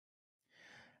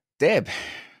Deb,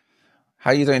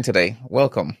 how are you doing today?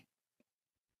 Welcome.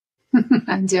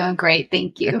 I'm doing great.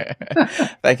 Thank you.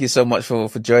 Thank you so much for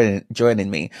joining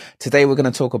me. Today, we're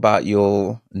going to talk about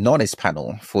your knowledge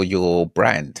panel for your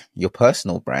brand, your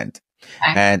personal brand.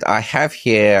 Okay. And I have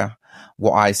here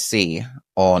what I see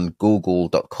on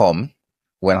google.com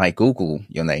when I Google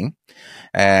your name.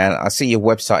 And I see your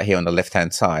website here on the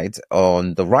left-hand side.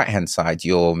 On the right-hand side,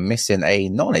 you're missing a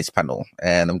knowledge panel.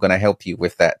 And I'm going to help you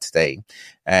with that today.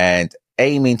 And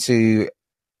aiming to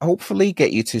hopefully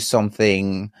get you to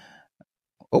something.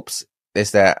 Oops,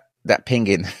 there's that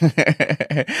pinging.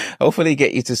 Hopefully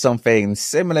get you to something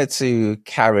similar to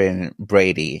Karen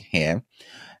Brady here.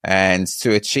 And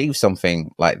to achieve something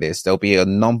like this, there'll be a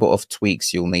number of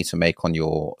tweaks you'll need to make on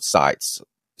your sites.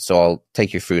 So I'll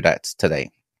take you through that today.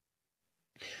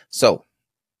 So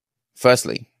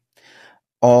firstly,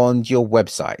 on your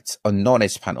website, a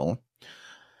knowledge panel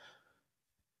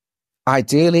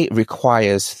ideally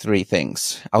requires three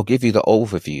things. I'll give you the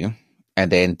overview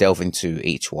and then delve into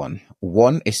each one.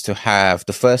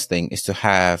 The first thing is to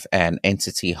have an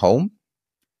entity home.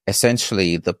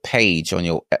 Essentially a page on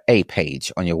your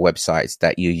website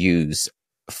that you use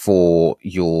for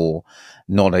your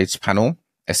knowledge panel,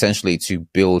 essentially to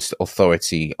build the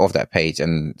authority of that page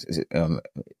and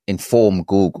inform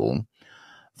Google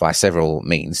via several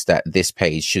means that this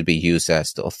page should be used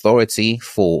as the authority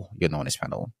for your knowledge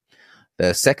panel.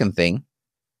 The second thing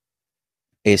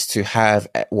is to have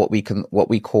what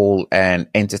we call an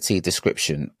entity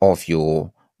description of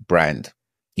your brand,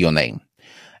 your name.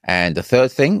 And the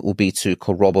third thing will be to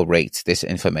corroborate this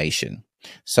information.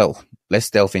 So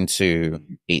let's delve into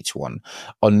each one.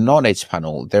 On knowledge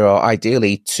panel, there are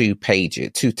ideally two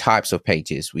types of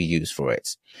pages we use for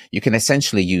it. You can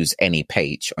essentially use any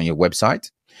page on your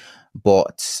website,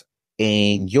 but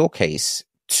in your case,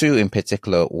 two in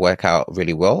particular work out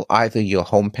really well, either your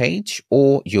homepage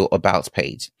or your about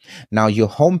page. Now, your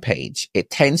homepage, the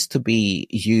homepage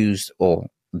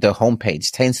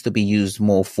tends to be used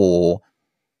more for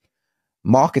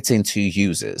marketing to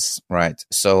users, right?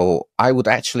 So I would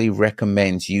actually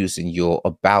recommend using your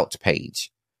about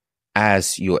page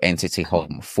as your entity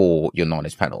home for your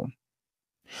knowledge panel,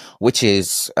 which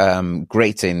is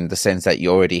great in the sense that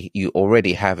you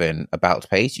already have an about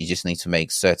page. You just need to make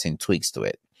certain tweaks to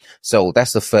it. So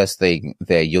that's the first thing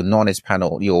there. Your knowledge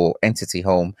panel, your entity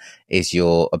home is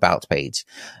your about page.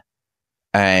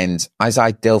 And as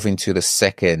I delve into the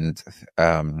second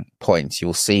point,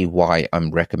 you'll see why I'm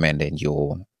recommending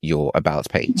your about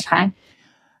page. Okay.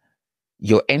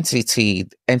 Your entity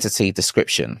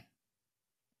description.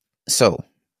 So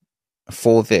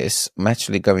for this, I'm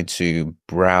actually going to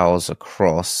browse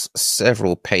across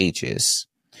several pages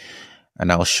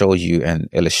and I'll show you an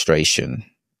illustration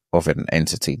of an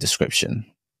entity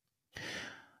description.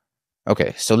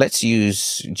 Okay, so let's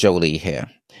use Jolie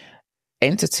here.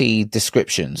 Entity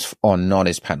descriptions on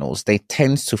knowledge panels, they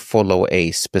tend to follow a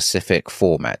specific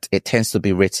format. It tends to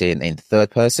be written in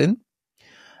third person.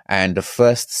 And the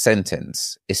first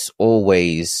sentence it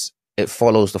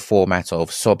follows the format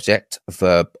of subject,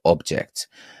 verb, object.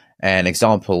 An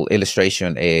example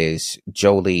illustration is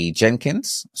Jolie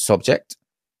Jenkins, subject,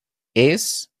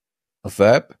 is,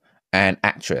 verb, and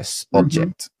actress,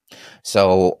 object.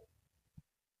 So,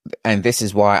 and this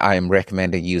is why I'm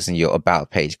recommending using your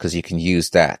about page, because you can use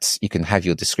that. You can have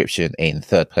your description in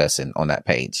third person on that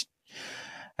page.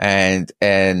 And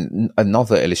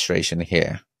another illustration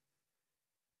here.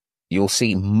 You'll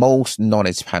see most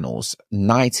knowledge panels,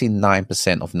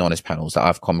 99% of knowledge panels that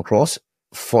I've come across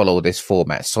follow this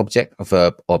format, subject,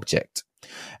 verb, object.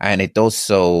 And it does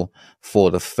so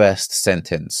for the first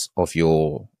sentence of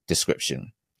your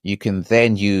description. You can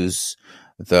then use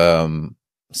the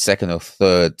second or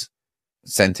third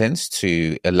sentence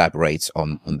to elaborate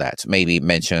on that. Maybe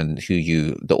mention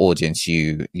the audience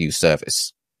you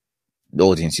service, the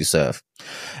audience you serve.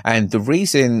 And the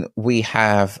reason we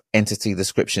have entity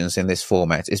descriptions in this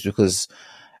format is because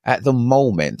at the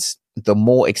moment, the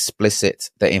more explicit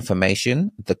the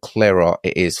information, the clearer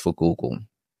it is for Google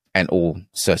and all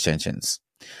search engines.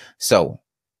 So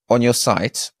on your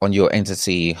site, on your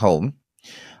entity home,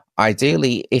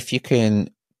 ideally, if you can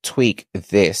tweak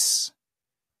this,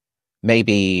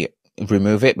 maybe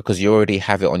remove it because you already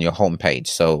have it on your homepage.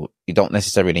 So you don't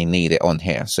necessarily need it on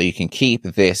here. So you can keep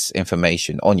this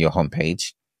information on your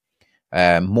homepage,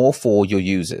 more for your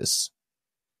users,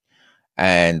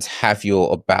 and have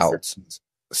your about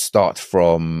start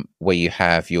from where you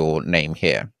have your name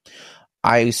here.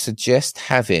 I suggest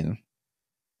having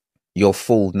your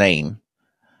full name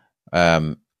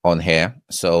on here.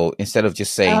 So instead of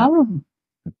just saying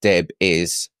Deb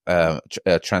is a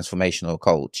transformational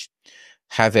coach,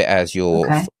 Have it as your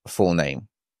Okay. full name.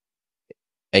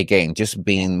 Again, just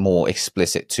being more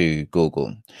explicit to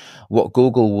Google. What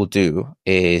Google will do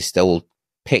is they will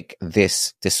pick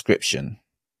this description,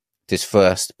 this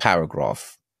first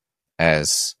paragraph,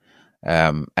 as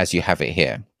you have it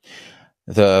here.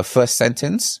 The first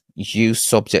sentence, use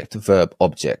subject, verb,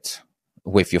 object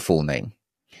with your full name,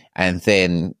 and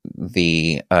then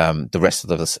the rest of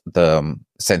the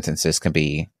sentences can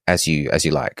be as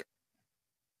you like.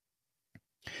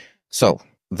 So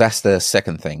that's the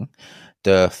second thing.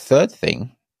 The third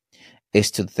thing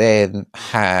is to then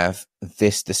have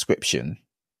this description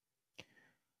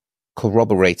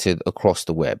corroborated across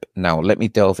the web. Now, let me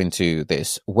delve into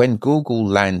this. When Google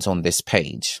lands on this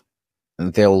page,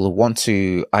 they'll want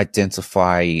to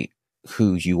identify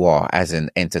who you are as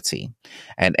an entity.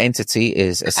 An entity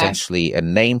is essentially a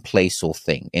name, place, or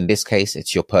thing. In this case,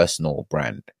 it's your personal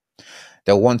brand.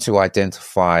 They'll want to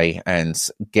identify and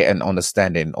get an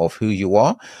understanding of who you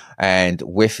are. And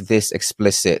with this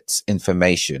explicit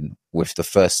information, with the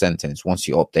first sentence, once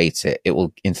you update it, it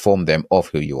will inform them of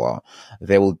who you are.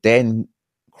 They will then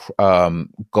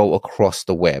go across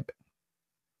the web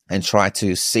and try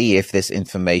to see if this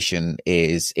information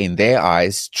is, in their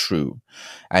eyes, true.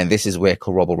 And this is where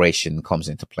corroboration comes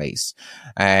into place.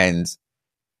 And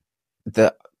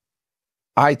the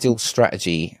ideal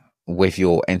strategy with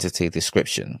your entity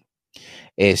description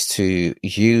is to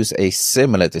use a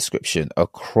similar description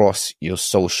across your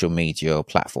social media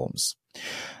platforms.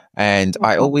 And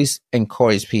I always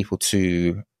encourage people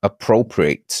to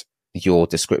appropriate your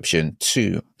description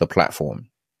to the platform.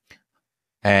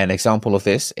 An example of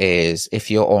this is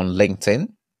if you're on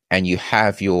LinkedIn and you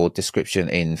have your description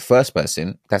in first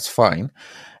person, that's fine.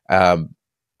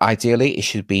 Ideally, it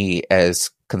should be as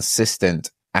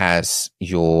consistent as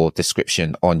your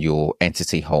description on your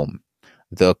entity home.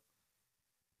 The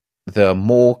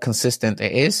more consistent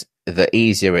it is, the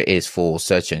easier it is for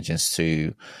search engines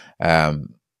to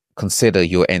consider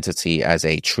your entity as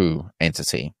a true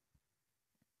entity.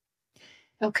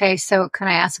 Okay, so can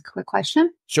I ask a quick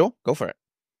question? Sure, go for it.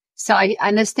 So I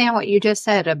understand what you just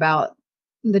said about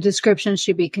the description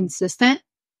should be consistent.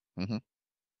 Mm-hmm.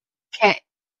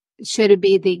 Should it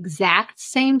be the exact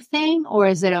same thing, or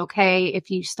is it okay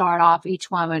if you start off each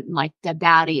one with like Deb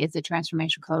Doughty is a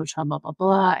transformational coach, blah, blah, blah,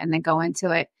 blah, and then go into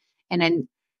it, and then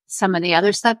some of the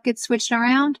other stuff gets switched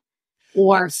around,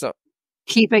 or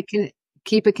keep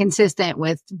it consistent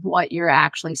with what you're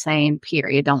actually saying,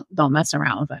 period. Don't mess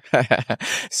around with it.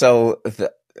 So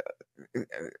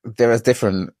there is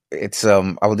different, it's,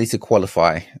 I would need to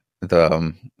qualify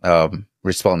the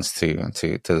response to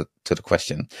the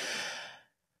question.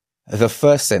 The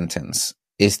first sentence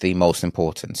is the most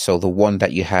important. So the one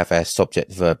that you have as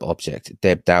subject, verb, object.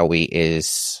 Deb Doughty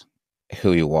is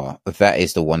who you are. That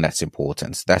is the one that's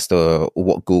important. That's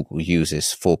what Google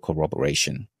uses for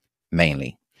corroboration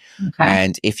mainly. Okay.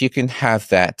 And if you can have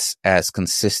that as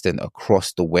consistent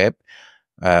across the web,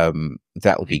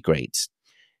 that would be great.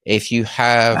 If you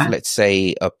have, let's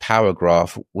say, a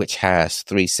paragraph which has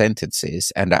 3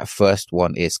 sentences and that first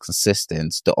one is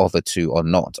consistent, the other 2 are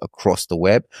not across the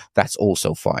web, that's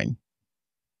also fine.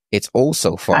 It's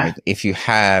also fine if you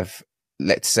have,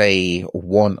 let's say,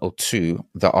 1 or 2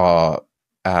 that are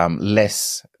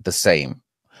less the same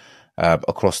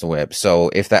across the web.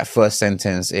 So if that first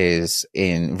sentence is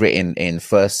written in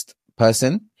first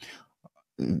person,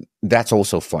 that's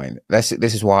also fine. This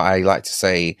is why I like to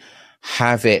say,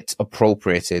 have it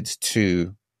appropriated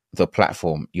to the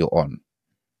platform you're on.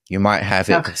 You might have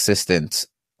it consistent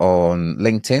on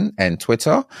LinkedIn and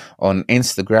Twitter. On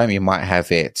Instagram, you might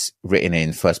have it written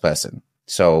in first person.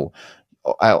 So,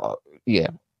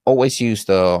 always use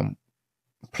the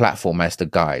platform as the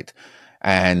guide.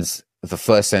 And the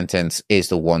first sentence is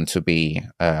the one to be,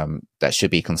 that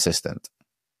should be consistent.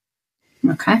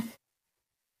 Okay.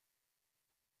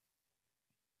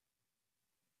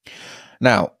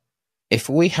 Now, if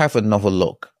we have another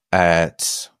look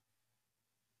at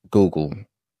Google,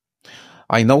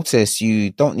 I notice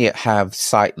you don't yet have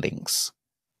site links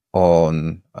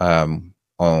on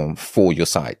for your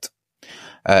site.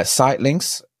 Site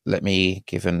links, let me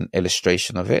give an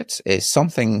illustration of it, is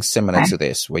something similar to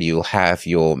this, where you'll have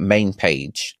your main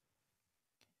page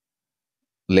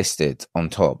listed on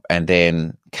top, and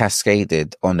then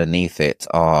cascaded underneath it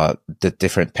are the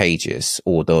different pages,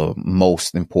 or the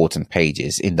most important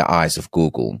pages in the eyes of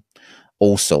Google,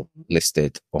 also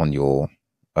listed on your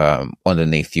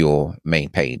underneath your main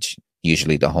page,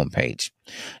 usually the home page.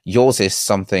 Yours is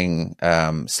something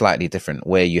slightly different,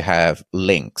 where you have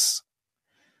links.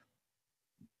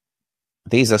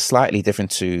 These are slightly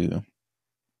different to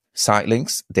site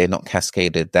links. They're not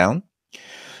cascaded down.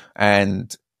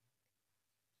 And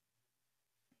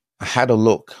I had a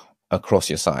look across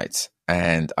your site,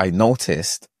 and I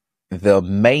noticed the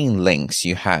main links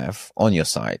you have on your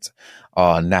site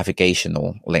are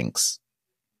navigational links.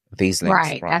 These links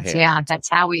Right. right here. That's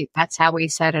how we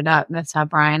set it up. That's how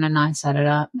Brian and I set it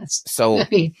up. So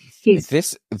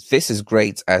this is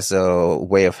great as a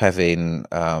way of having,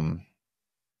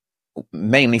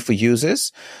 mainly for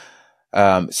users.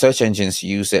 Search engines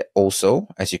use it also,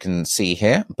 as you can see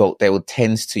here, but they will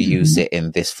tend to use it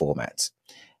in this format.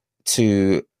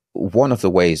 One of the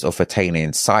ways of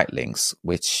attaining site links,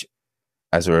 which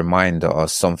as a reminder are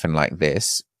something like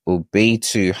this, will be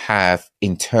to have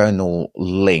internal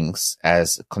links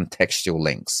as contextual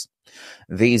links.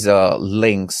 These are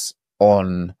links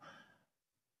on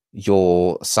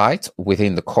your site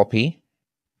within the copy,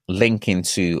 linking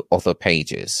to other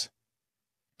pages.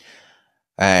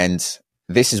 And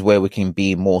this is where we can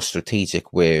be more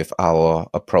strategic with our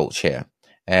approach here.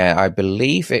 I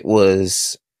believe it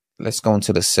was, let's go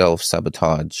into the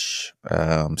self-sabotage,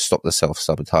 stop the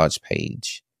self-sabotage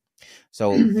page.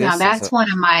 So now that's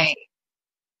one of my,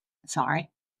 sorry.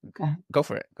 Okay. Go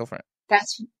for it.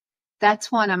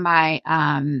 That's one of my,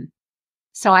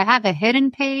 so I have a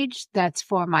hidden page that's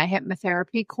for my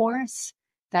hypnotherapy course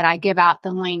that I give out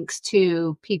the links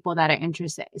to people that are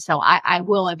interested. So I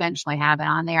will eventually have it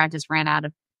on there. I just ran out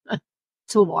of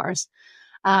toolbars.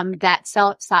 That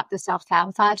stop the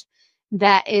self-sabotage.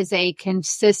 That is a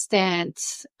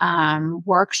consistent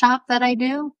workshop that I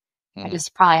do. I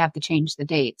just probably have to change the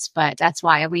dates, but that's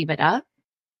why I leave it up.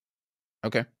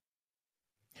 Okay.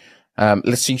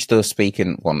 Let's use the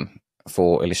speaking one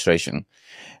for illustration.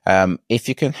 If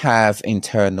you can have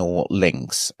internal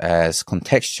links as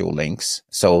contextual links,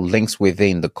 so links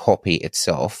within the copy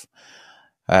itself,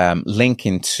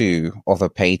 linking to other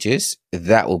pages,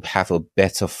 that will have a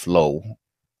better flow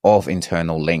of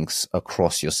internal links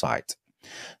across your site.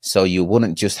 So you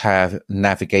wouldn't just have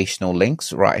navigational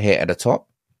links right here at the top.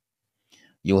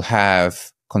 You'll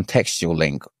have contextual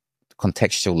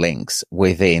links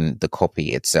within the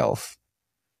copy itself.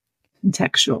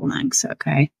 Contextual links.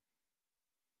 Okay.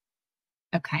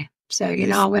 So, I'm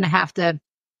going to have to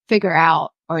figure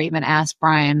out or even ask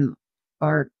Brian,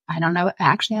 or I don't know.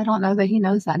 Actually, I don't know that he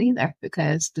knows that either,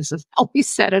 because this is how we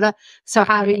set it up. So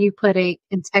how do you put a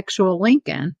contextual link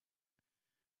in?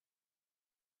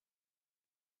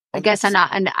 I guess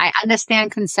I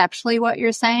understand conceptually what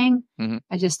you're saying. Mm-hmm.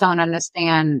 I just don't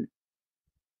understand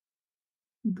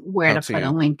where to put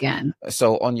a link in.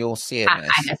 So on your CMS,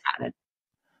 I just had it.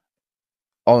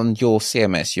 On your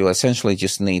CMS, you essentially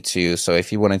just need to, so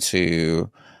if you wanted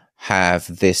to have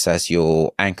this as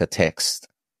your anchor text,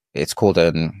 it's called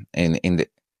an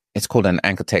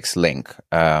anchor text link,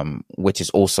 which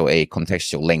is also a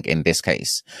contextual link in this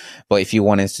case. But if you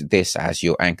wanted this as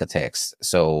your anchor text,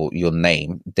 so your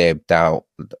name, Deb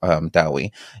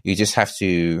Doughty, you just have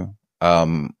to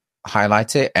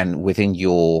highlight it, and within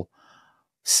your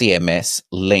CMS,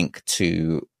 link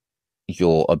to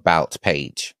your about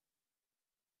page.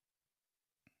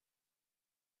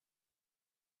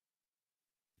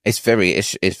 It's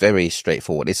very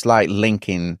straightforward. It's like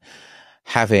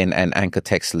having an anchor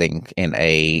text link in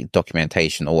a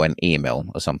documentation or an email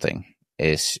or something.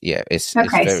 It's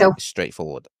very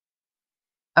straightforward.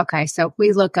 Okay, so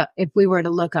if we were to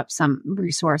look up some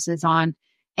resources on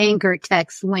anchor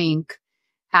text link,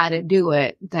 how to do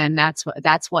it, then that's what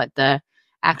the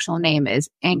actual name is,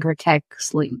 anchor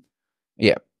text link.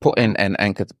 Yeah, put in an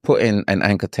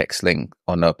anchor text link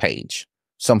on a page,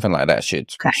 something like that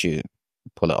should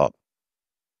pull it up.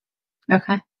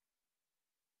 Okay,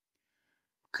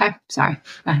 sorry.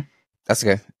 Bye. That's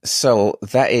okay. So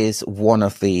that is one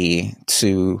of the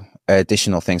two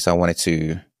additional things I wanted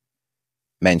to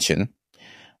mention.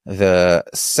 The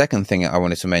second thing I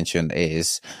wanted to mention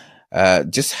is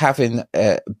just having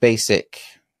a basic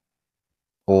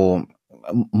or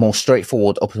more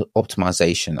straightforward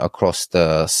optimization across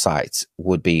the site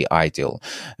would be ideal.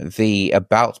 The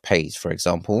about page, for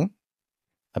example,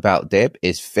 about Deb,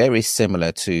 is very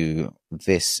similar to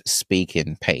this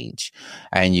speaking page.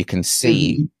 And you can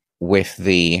see with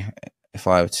if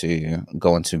I were to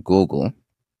go into Google,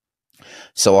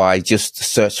 so I just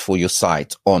searched for your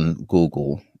site on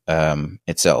Google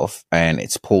itself, and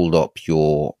it's pulled up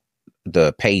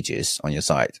the pages on your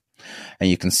site. And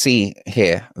you can see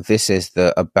here, this is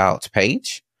the about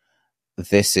page.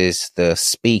 This is the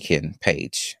speaking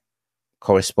page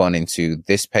corresponding to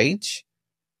this page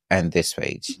and this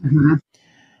page. Mm-hmm.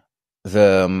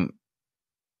 The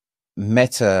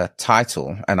meta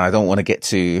title, and I don't want to get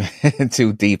too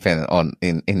deep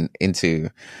into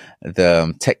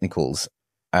the technicals,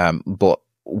 but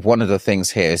one of the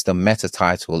things here is the meta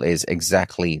title is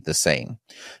exactly the same.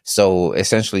 So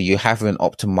essentially you haven't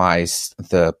optimized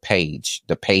the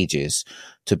pages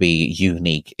to be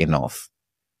unique enough.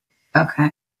 Okay.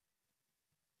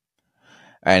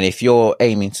 And if you're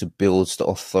aiming to build the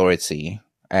authority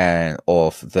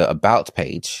of the about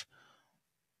page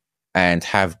and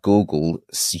have Google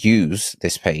use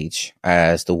this page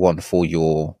as the one for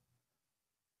your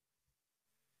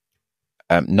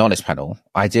knowledge panel,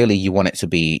 ideally you want it to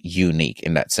be unique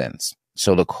in that sense.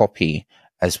 So the copy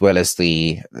as well as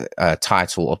the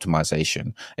title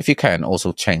optimization, if you can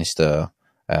also change the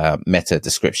meta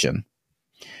description,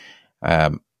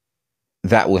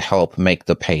 that will help make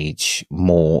the page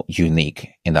more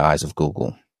unique in the eyes of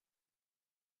Google.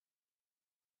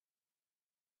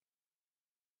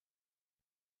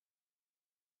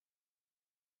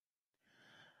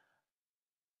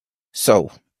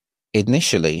 So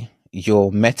initially,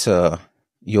 your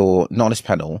knowledge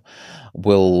panel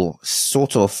will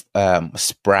sort of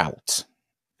sprout,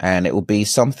 and it will be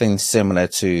something similar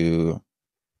to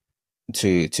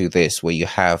this, where you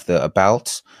have the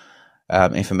about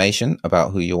information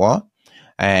about who you are,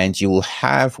 and you will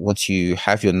have, once you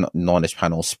have your knowledge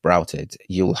panel sprouted,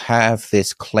 you'll have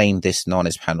this claim this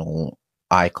knowledge panel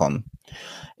icon.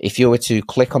 If you were to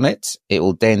click on it, it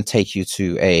will then take you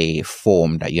to a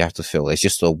form that you have to fill. It's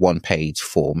just a one-page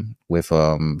form with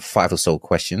 5 or so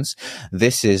questions.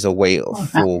 This is a way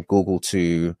for Google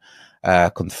to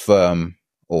confirm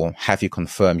or have you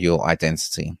confirm your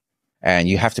identity. And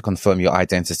you have to confirm your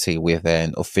identity with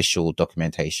an official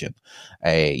documentation,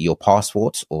 your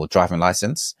passport or driving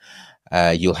license.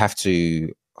 You'll have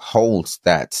to hold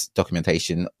that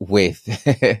documentation with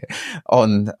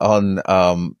on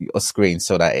your screen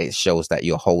so that it shows that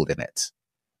you're holding it.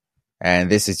 And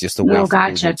this is just a way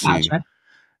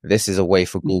this is a way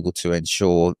for Google to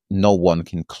ensure no one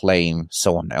can claim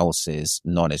someone else's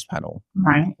knowledge panel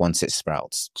once it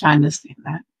sprouts. I understand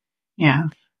that. Yeah.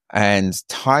 And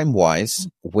time-wise,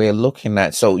 we're looking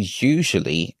at, so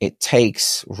usually it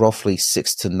takes roughly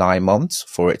 6 to 9 months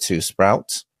for it to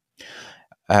sprout.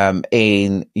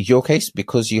 In your case,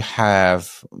 because you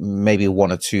have maybe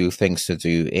 1 or 2 things to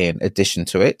do in addition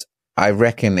to it, I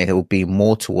reckon it will be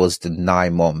more towards the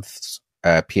 9 months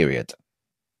period.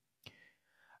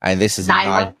 And this is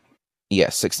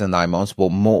 6 to 9 months, but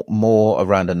more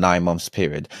around the 9 months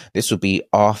period. This will be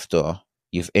after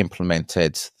you've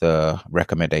implemented the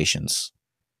recommendations.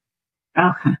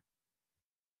 Okay.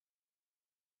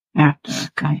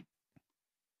 Okay.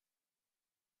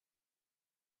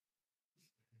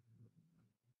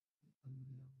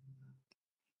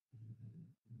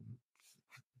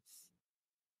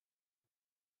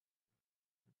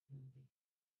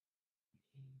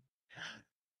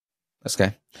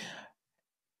 Okay.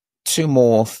 2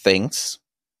 more things.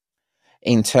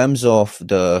 In terms of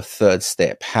the third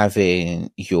step,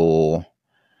 having your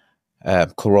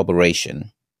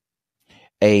corroboration,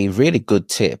 a really good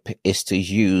tip is to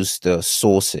use the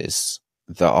sources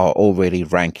that are already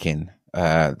ranking,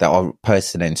 that are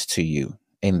pertinent to you.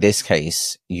 In this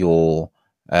case, your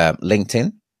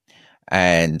LinkedIn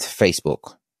and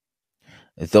Facebook.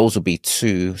 Those will be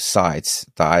 2 sites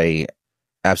that I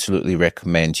absolutely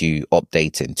recommend you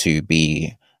updating to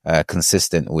be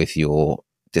consistent with your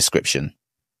description,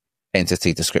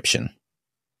 entity description.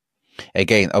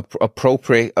 Again,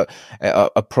 appropriating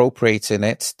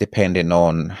it depending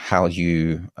on how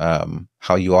you are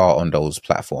on those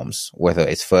platforms, whether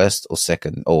it's first or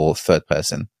second or third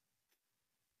person.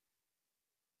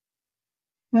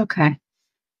 Okay.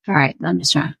 All right. I'm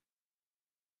just trying.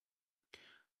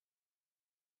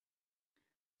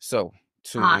 So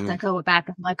to go back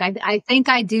and look, I think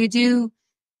I do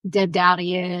Deb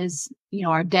Doughty is,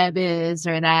 or Deb is,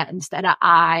 or that instead of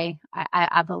I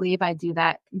believe I do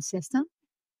that consistent.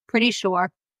 Pretty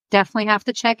sure. Definitely have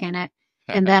to check in it.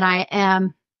 And then I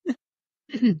am,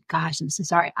 gosh, I'm so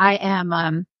sorry.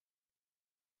 I'm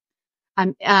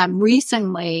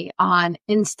recently on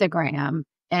Instagram,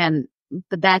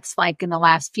 but that's like in the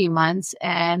last few months,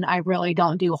 and I really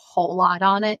don't do a whole lot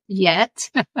on it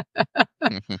yet.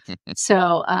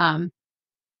 So,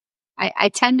 I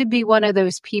tend to be one of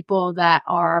those people that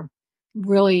are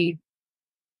really,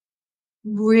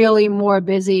 really more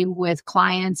busy with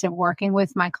clients and working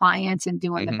with my clients and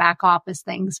doing the back office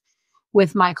things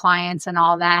with my clients and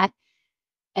all that.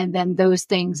 And then those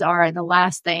things are the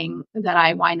last thing that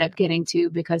I wind up getting to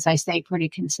because I stay pretty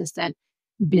consistent,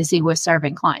 busy with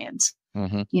serving clients.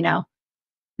 I'm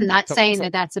not saying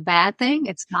that that's a bad thing.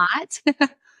 It's not,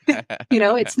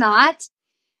 it's not.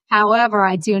 However,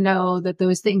 I do know that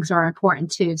those things are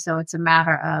important too. So it's a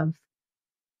matter of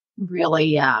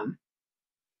really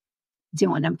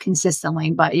doing them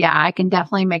consistently. But yeah, I can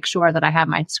definitely make sure that I have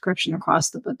my description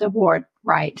across the board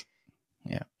right.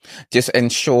 Yeah. Just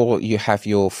ensure you have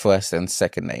your first and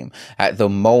second name. At the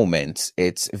moment,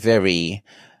 it's very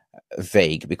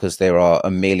vague because there are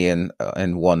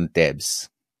 1,000,001 Debs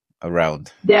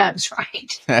around. That's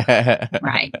right.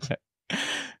 Right.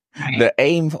 The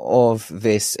aim of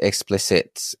this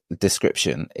explicit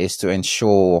description is to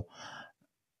ensure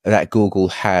that Google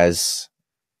has,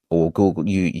 or Google,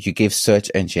 you give search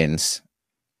engines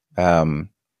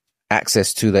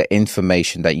access to the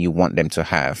information that you want them to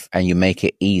have, and you make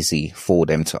it easy for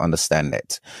them to understand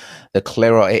it. The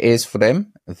clearer it is for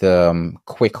them, the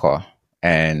quicker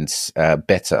and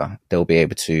better they'll be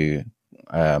able to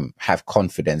have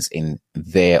confidence in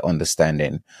their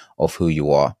understanding of who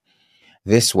you are.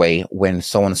 This way, when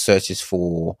someone searches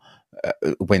for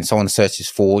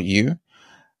you,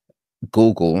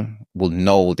 Google will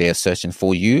know they're searching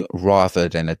for you rather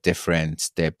than a different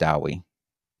Deb Doughty.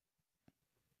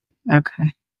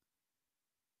 Okay.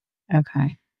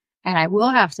 And I will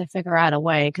have to figure out a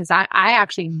way, because I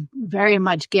actually very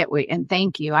much get and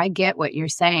thank you. I get what you're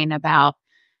saying about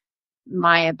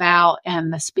my about,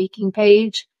 and the speaking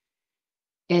page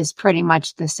is pretty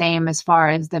much the same as far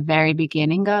as the very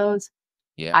beginning goes.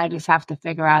 Yeah. I just have to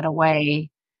figure out a way.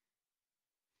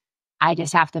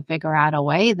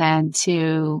 Then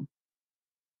to,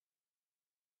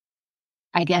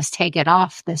 I guess, take it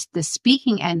off the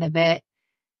speaking end of it.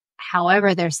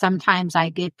 However, there's sometimes I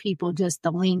give people just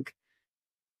the link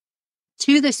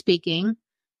to the speaking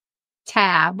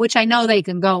tab, which I know they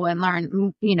can go and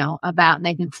learn, about, and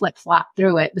they can flip flop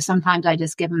through it. But sometimes I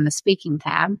just give them the speaking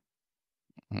tab.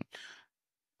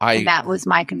 And that was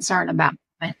my concern about it.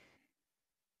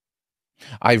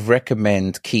 I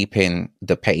recommend keeping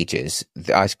the pages.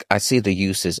 I see the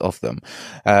uses of them.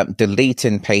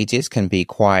 Deleting pages can be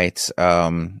quite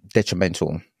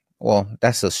detrimental. Well,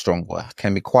 that's a strong word.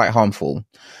 Can be quite harmful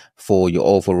for your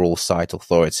overall site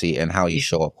authority and how you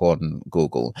show up on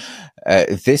Google.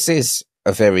 This is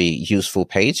a very useful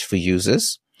page for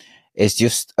users. It's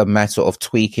just a matter of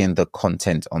tweaking the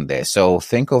content on there. So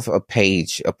think of a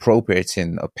page,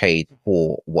 appropriating a page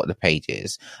for what the page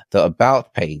is. The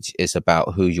about page is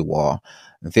about who you are.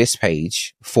 This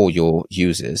page for your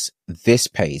users. This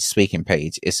page, speaking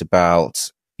page, is about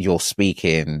your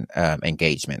speaking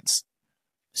engagements.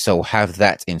 So have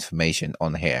that information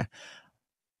on here.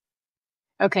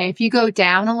 Okay, if you go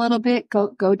down a little bit,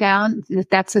 go down.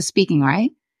 That's the speaking,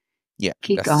 right? Yeah.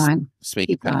 Keep going.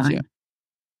 Speaking page, going. Yeah.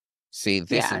 See,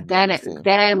 this is then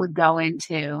it would go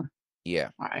into. Yeah.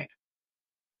 All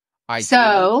right.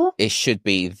 So it should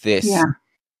be this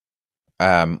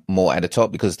more at the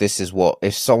top, because this is what,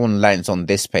 if someone lands on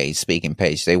this page, speaking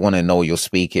page, they want to know you're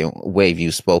speaking, where have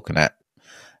you spoken at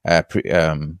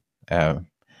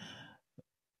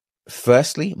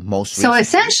firstly, most recently, so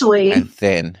essentially, and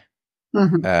then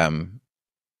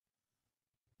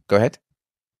go ahead.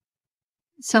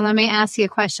 So let me ask you a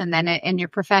question then, in your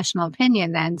professional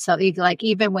opinion then. So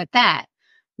even with that,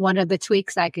 one of the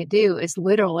tweaks I could do is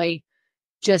literally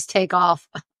just take off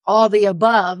all the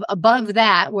above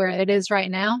that, where it is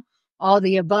right now, all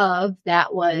the above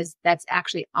that's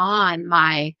actually on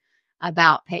my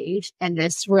about page, and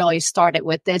just really start it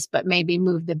with this, but maybe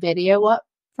move the video up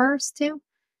first too.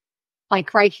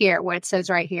 Like right here, where it says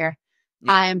right here,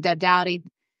 I am Deb Doughty.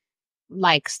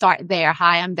 Like start there.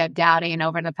 Hi, I'm Deb Doughty, and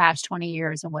over the past 20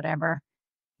 years or whatever.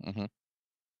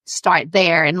 Start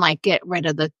there and get rid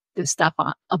of the stuff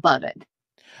above it.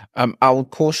 I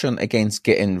would caution against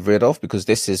getting rid of, because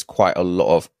this is quite a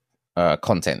lot of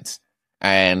content,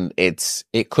 and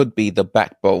it could be the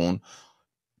backbone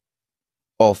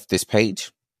of this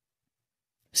page.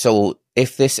 So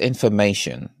if this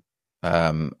information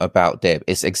about Deb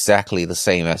is exactly the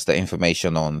same as the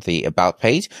information on the about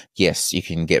page, yes, you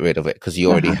can get rid of it because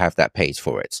you already have that page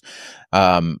for it.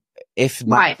 If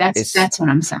not, right, that's what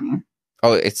I'm saying.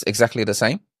 Oh, it's exactly the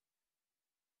same?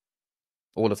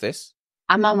 All of this?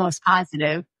 I'm almost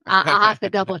positive. I'll have to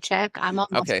double check. I'm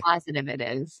almost positive it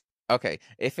is. Okay.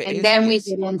 If it and is, then we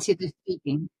get into the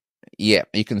speaking. Yeah,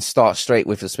 you can start straight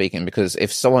with the speaking, because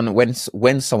if someone,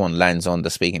 when someone lands on the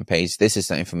speaking page, this is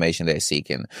the information they're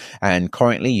seeking. And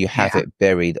currently you have it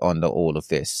buried under all of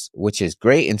this, which is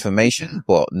great information,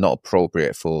 but not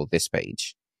appropriate for this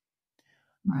page.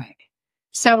 Right.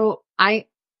 So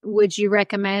would you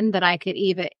recommend that I could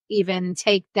even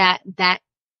take that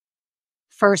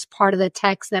first part of the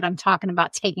text that I'm talking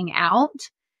about taking out?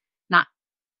 Not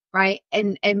right.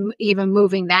 And even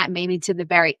moving that maybe to the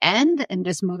very end and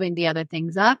just moving the other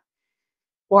things up,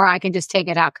 or I can just take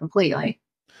it out completely.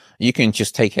 You can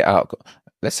just take it out.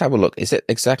 Let's have a look. Is it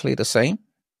exactly the same?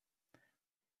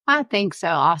 I think so,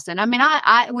 Austin. I mean,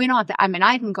 we don't have to, I mean,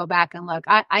 I can go back and look.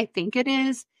 I think it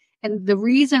is. And the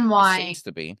reason It why, seems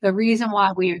to be.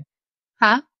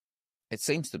 huh? It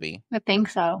seems to be. I think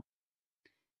so.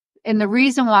 And the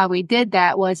reason why we did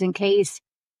that was in case,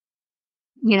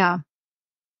 you know,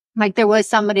 like there was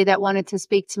somebody that wanted to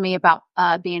speak to me about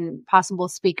being possible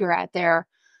speaker at their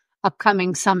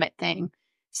upcoming summit thing.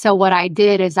 So what I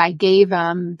did is I gave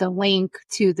them the link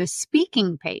to the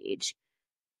speaking page,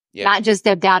 not just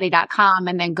debdoughty.com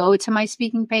and then go to my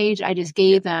speaking page. I just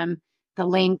gave them the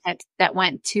link that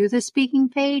went to the speaking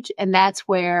page. And that's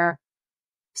where,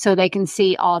 so they can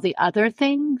see all the other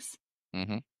things.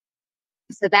 Mm-hmm.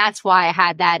 So that's why I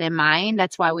had that in mind.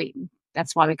 That's why we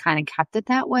kind of kept it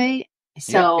that way.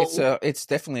 So it's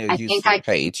definitely a useful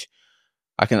page.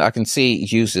 I can see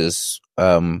users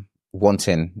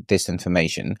wanting this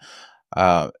information.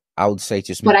 I would say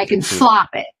just, but I can swap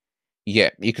it.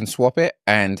 Yeah, you can swap it,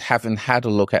 and having had a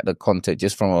look at the content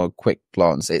just from a quick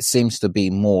glance, it seems to be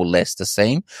more or less the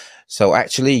same. So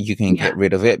actually you can get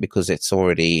rid of it because it's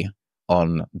already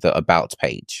on the about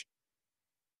page.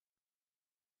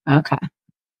 Okay.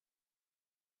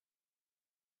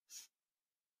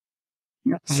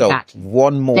 So gotcha.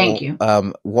 one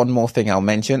more thing I'll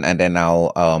mention, and then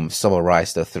I'll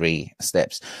summarize the 3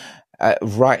 steps.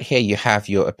 Right here you have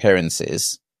your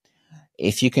appearances.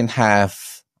 If you can have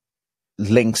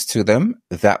links to them,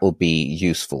 that will be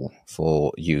useful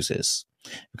for users,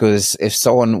 because if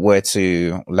someone were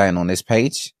to land on this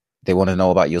page, they want to know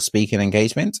about your speaking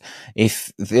engagement.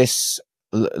 If this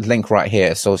link right here,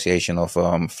 Association of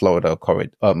Florida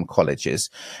Colleges,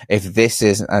 if this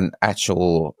is an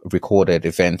actual recorded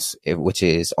event which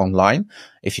is online,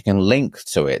 if you can link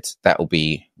to it, that will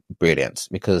be brilliant,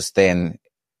 because then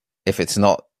if it's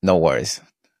not, no worries.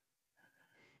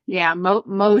 Yeah,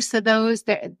 most of those,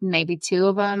 there maybe 2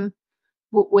 of them,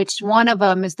 which one of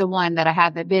them is the one that I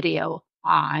have the video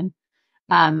on.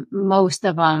 Most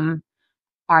of them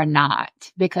are not,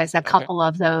 because a couple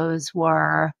of those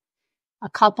were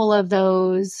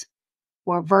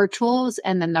virtuals,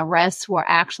 and then the rest were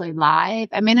actually live.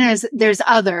 I mean, there's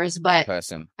others, but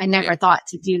I never thought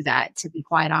to do that, to be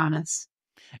quite honest.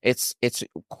 It's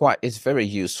very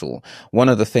useful. One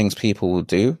of the things people will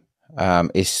do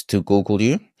is to Google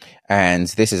you, and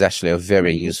this is actually a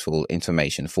very useful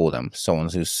information for them. Someone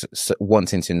who's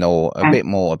wanting to know a bit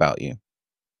more about you.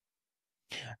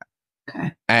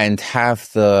 Okay. And have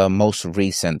the most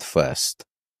recent first.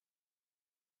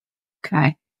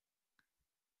 Okay.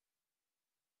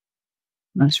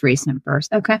 Most recent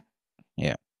first. Okay.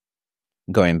 Yeah.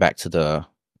 Going back to the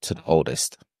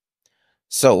oldest.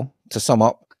 So to sum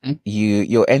up,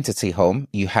 your entity home,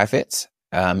 you have it.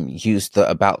 Use the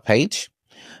about page.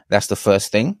 That's the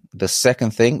first thing. The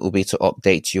second thing will be to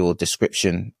update your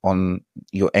description on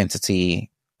your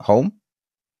entity home.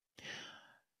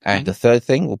 And the third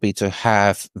thing will be to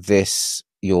have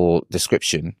your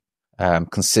description,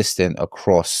 consistent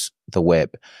across the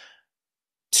web.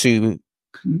 2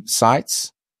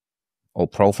 sites or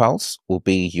profiles will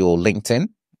be your LinkedIn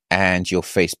and your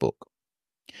Facebook.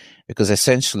 Because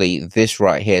essentially this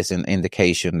right here is an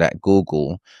indication that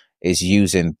Google is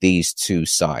using these 2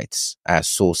 sites as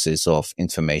sources of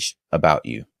information about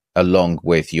you, along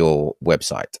with your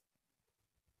website.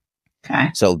 Okay.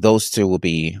 So those 2 will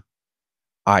be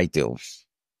ideal.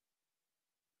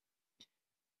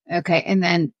 Okay. And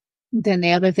then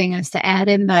the other thing is to add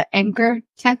in the anchor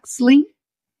text link.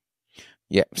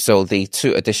 Yeah. So the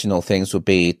 2 additional things would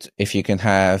be if you can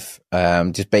have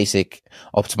just basic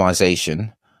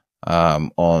optimization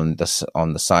on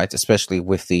the site, especially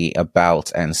with the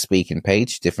about and speaking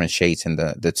page, differentiating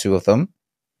the 2 of them,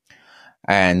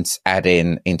 and add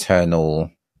in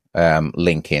internal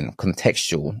linking,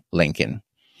 contextual linking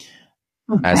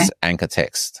as anchor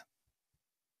text.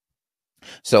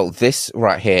 So this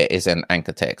right here is an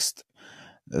anchor text.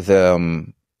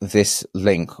 This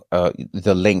link,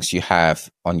 the links you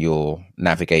have on your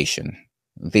navigation,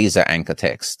 these are anchor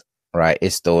text, right?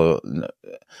 It's the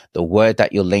word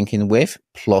that you're linking with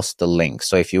plus the link.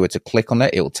 So if you were to click on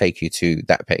it, it will take you to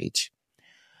that page.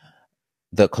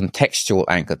 The contextual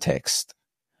anchor text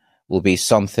will be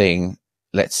something,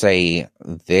 let's say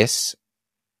this,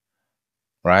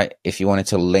 right? If you wanted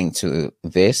to link to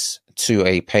this to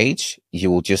a page, you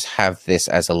will just have this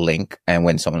as a link. And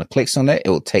when someone clicks on it, it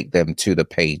will take them to the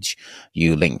page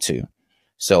you link to.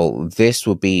 So this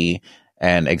will be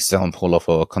an example of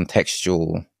a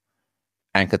contextual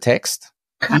anchor text.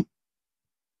 Okay.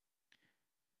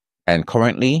 And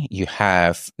currently you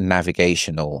have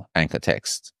navigational anchor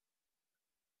text.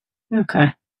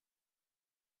 Okay.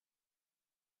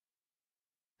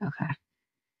 Okay.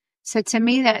 So to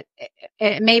me, that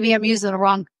maybe I'm using the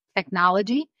wrong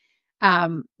technology.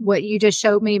 What you just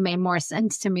showed me made more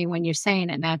sense to me when you're saying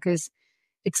it now, because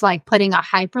it's like putting a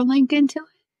hyperlink into it.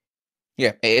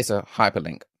 Yeah, it is a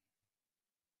hyperlink.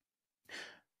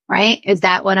 Right? Is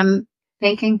that what I'm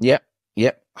thinking? Yep.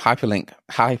 Hyperlink.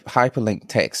 Hyperlink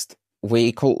text.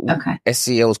 We call Okay.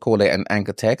 SEOs call it an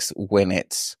anchor text when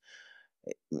it's,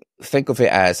 think of it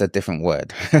as a different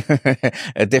word,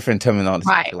 a different terminology.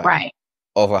 Right.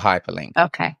 Of a hyperlink.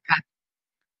 Okay.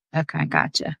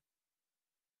 Gotcha.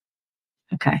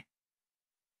 Okay.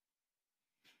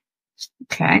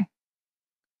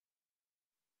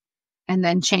 And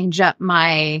then change up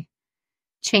my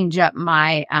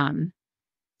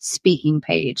speaking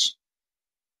page.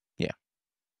 Yeah.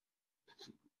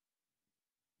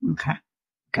 Okay.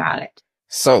 Got it.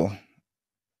 So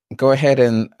go ahead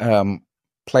and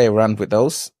play around with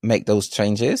those, make those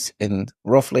changes in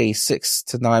roughly 6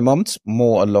 to 9 months,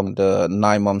 more along the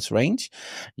 9 months range.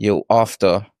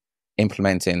 After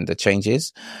implementing the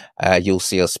changes, you'll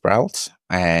see a sprout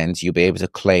and you'll be able to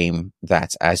claim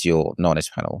that as your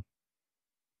knowledge panel.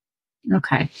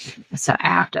 Okay. So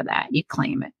after that, you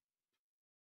claim it.